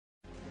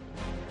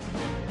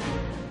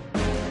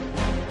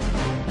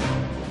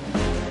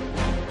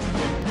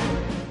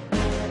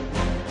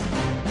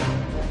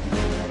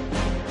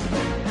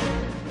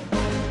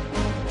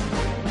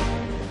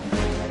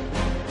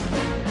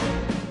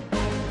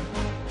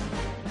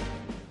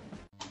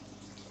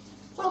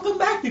Welcome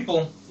back,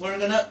 people. We're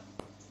gonna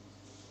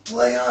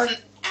play on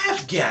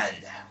Afghan.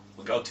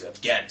 We'll go to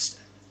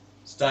Afghanistan.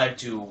 It's time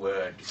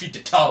to defeat the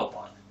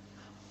Taliban.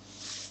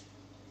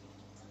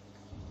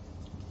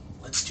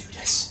 Let's do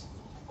this.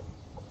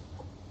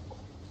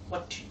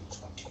 What to use?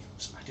 What to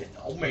use? I don't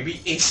know. Maybe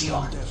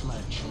ACR.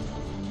 Deathmatch.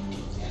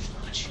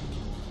 Deathmatch.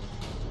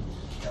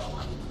 No.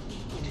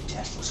 We did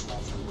test was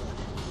one for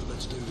one.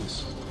 Let's do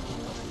this.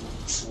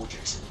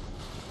 Soldiers.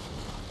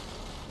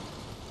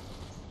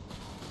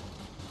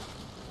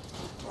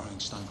 Throwing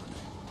stun grenade.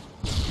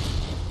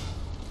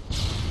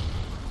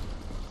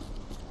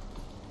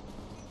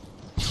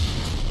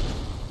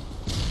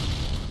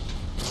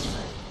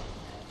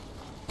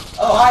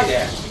 Oh, hi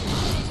there.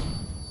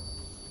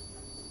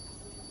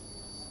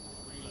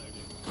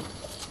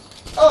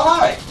 Oh,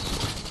 hi.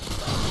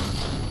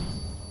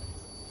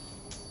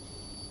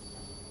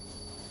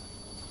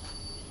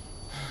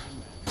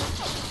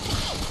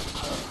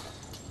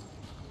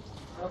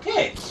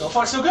 Okay, so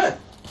far so good.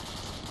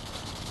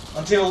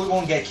 Until we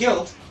won't get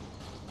killed.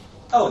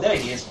 Oh, there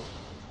he is.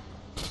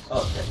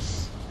 Oh,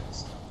 that's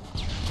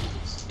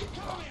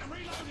I'm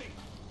reloading.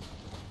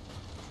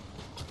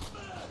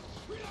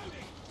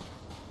 Reloading.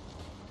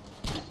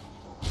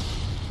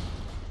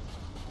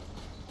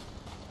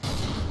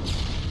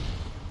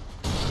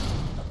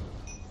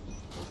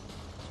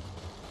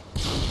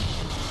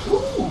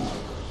 Ooh.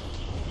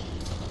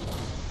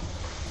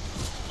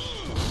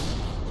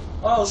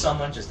 Oh,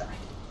 someone just died.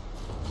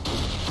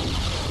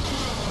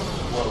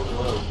 Whoa,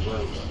 whoa,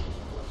 whoa,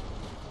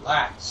 whoa.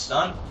 Relax,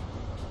 son.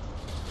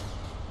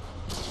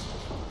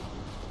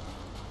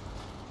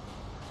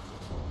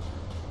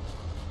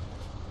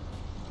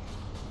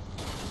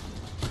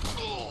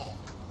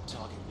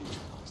 Target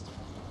neutralized.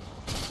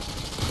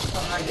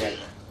 Oh, hi there.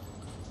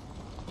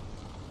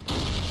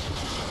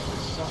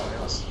 Someone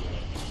else.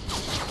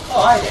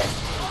 Oh, hi there.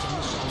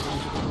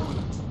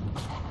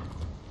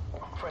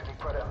 Friendly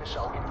Predator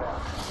missile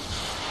inbound.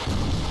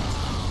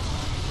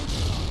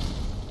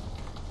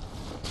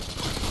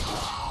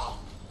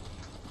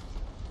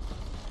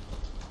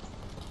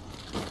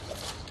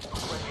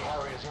 Friendly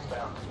Harriers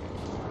inbound.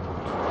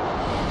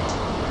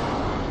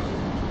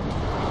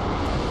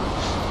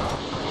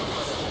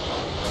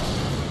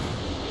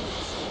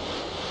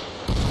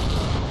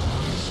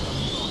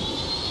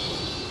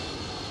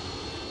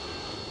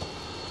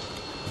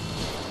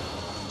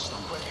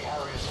 Friendly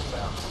Harriers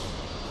inbound.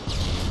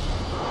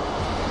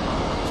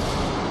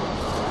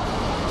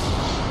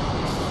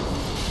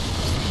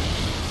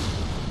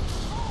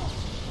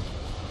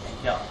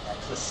 No, that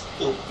was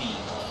still being.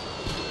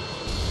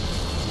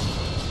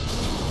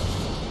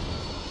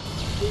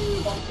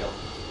 One kill.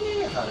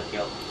 Yeah, another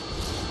kill.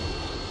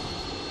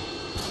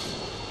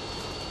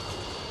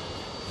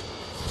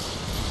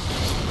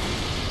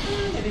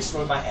 And they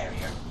destroyed my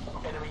area.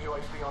 Enemy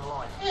UAV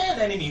online. And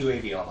enemy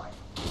UAV online.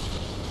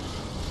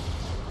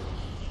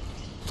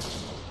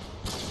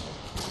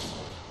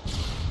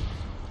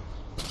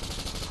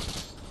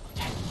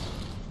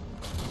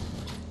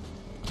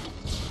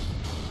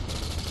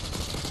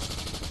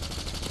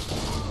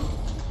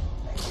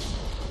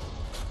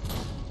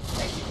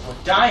 Thank you for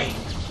dying.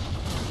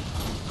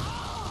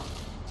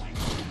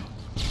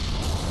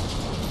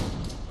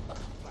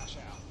 Flash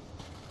out.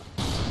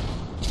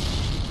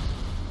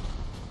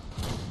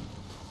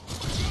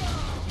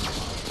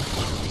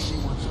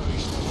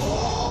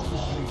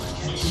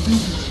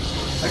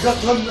 I got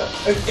one,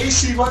 an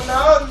AC one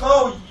now.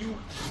 No, you,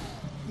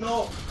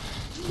 no,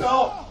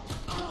 no.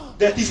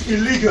 That is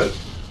illegal.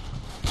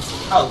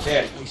 How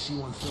dare you?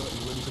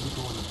 AC-130 ready for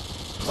deployment.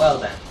 Well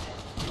then,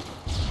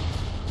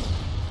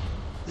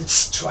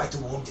 let's try to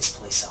warm this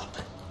place up.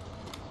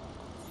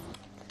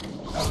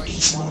 Oh,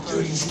 AC-130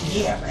 is in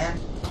here, man.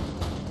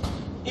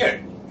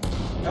 Here,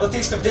 have a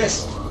taste of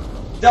this.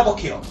 Double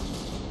kill.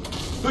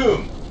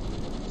 Boom.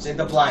 Send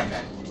the blind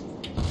man.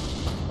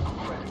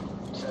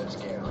 Friendly. Set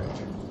scare range.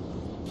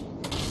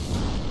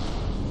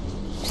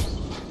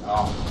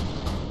 Oh,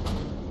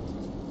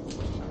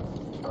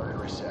 Started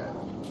reset.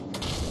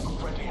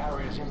 Friendly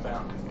Harriers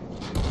inbound.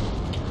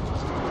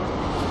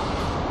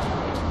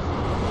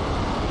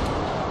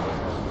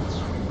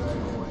 Sweet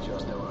variable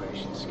adjust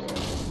elevation scale.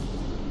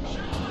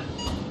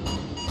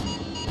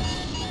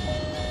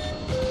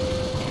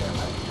 Care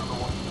package on the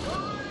way.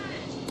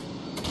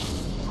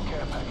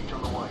 Care package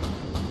on the way.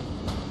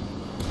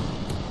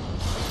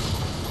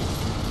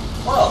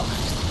 well.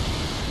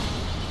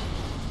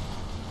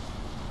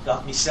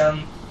 Got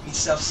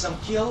myself some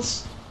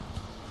kills.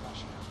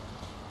 Flash out.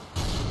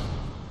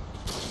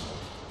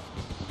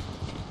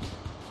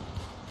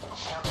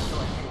 Counter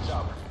UAV is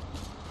up.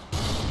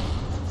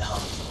 No.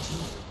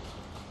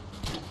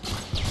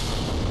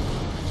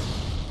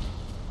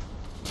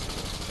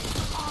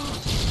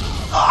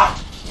 Ah,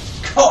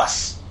 of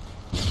course.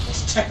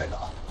 It's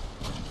typical.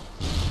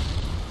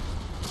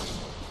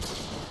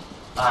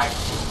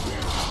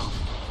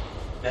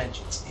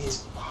 Vengeance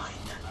is mine.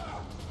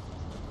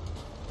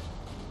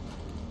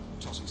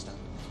 Tossing stun.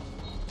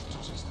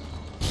 Tossing stun.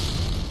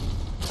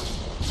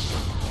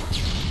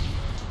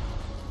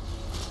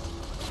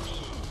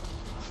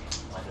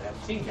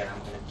 think that I'm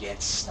gonna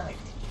get sniped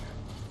here.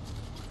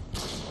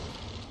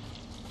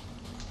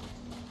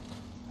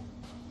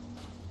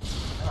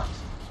 Not.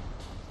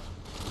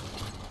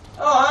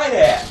 Oh, hi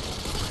there!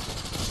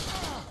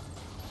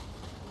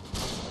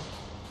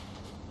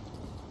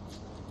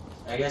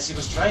 I guess he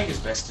was trying his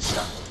best to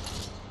stop me.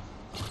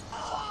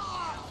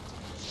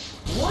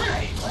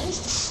 Why? Why is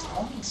the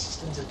stalling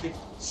systems a bit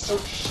so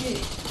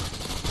shitty?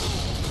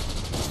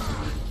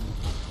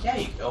 There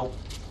you go.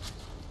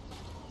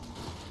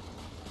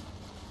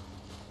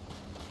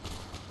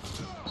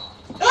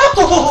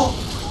 Oh!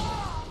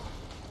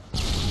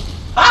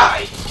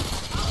 Hi!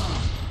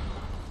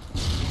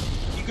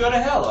 You go to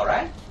hell,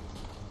 alright?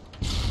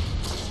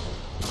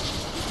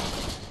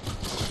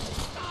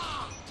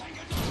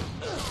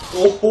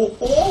 Oh ho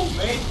ho,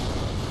 man!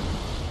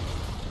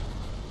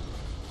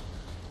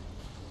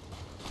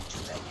 Too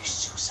bad you're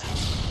suicidal.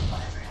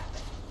 Whatever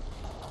happened.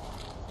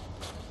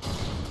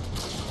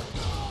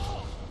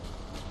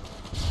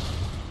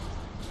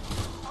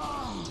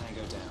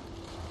 Tango down.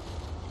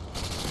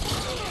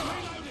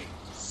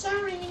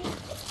 Sorry.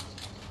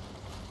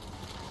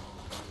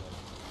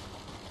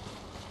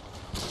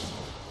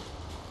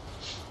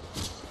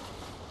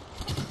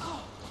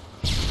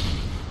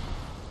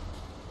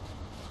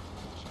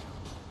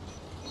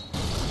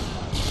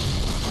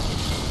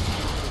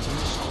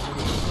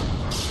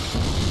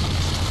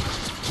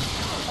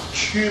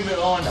 Cue me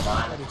on, man.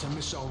 Predator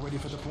missile ready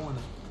for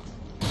deployment.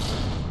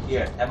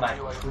 Here, am I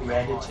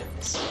predator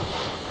missile?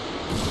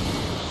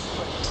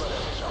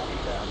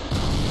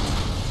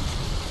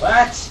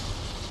 What?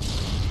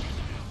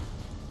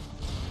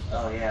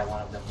 Oh yeah,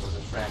 one of them was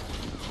a friend.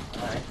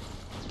 Alright.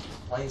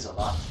 Plays a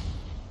lot.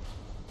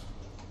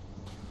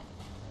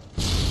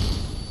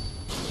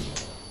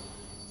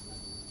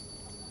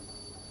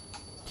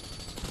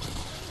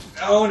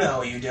 Oh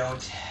no, you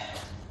don't.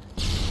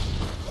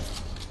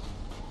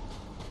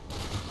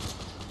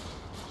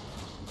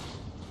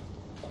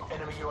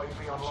 Enemy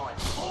UAV online.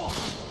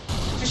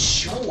 Just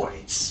sure,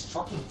 it's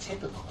fucking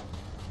typical.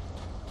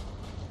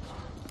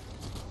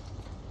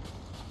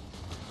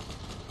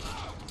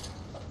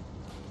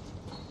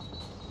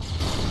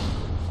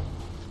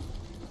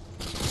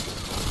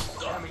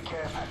 Enemy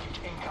care package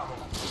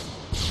incoming.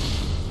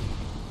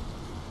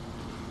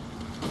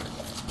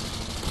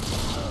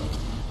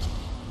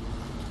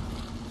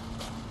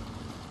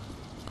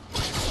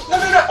 No,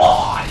 no, no!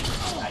 Oh,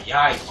 ay,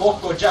 ay,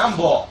 Coco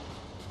Jumbo!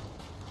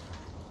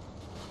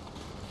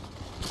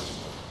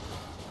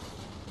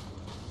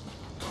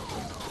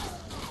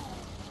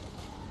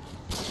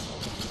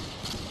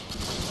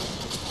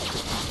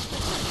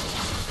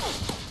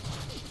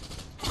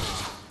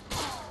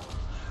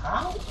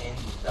 How in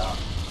the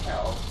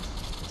hell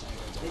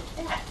did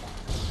that happen?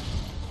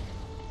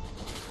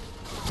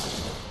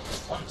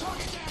 One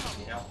target,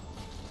 you know?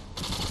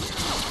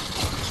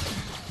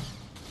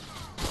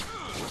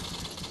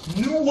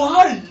 No,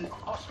 why?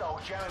 Hostile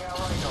jamming our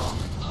radar.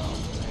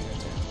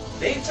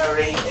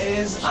 Victory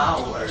is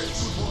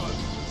ours.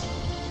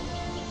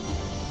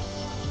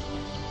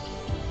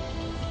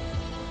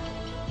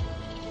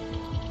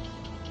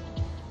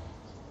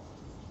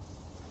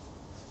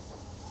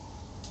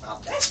 Now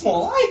that's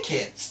more like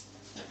it.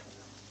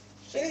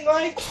 Feeling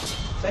like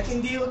back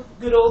in the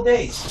good old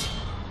days.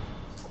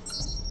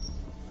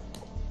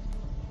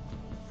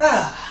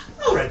 Ah,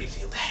 already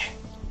feel better.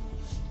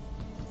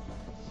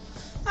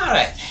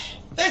 Alright,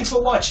 thanks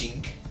for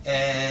watching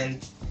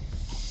and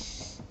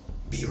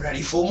be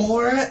ready for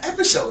more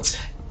episodes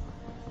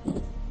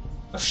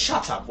of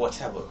Shut Up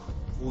Whatever,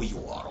 who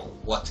you are or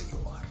what you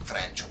are,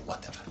 French or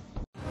whatever.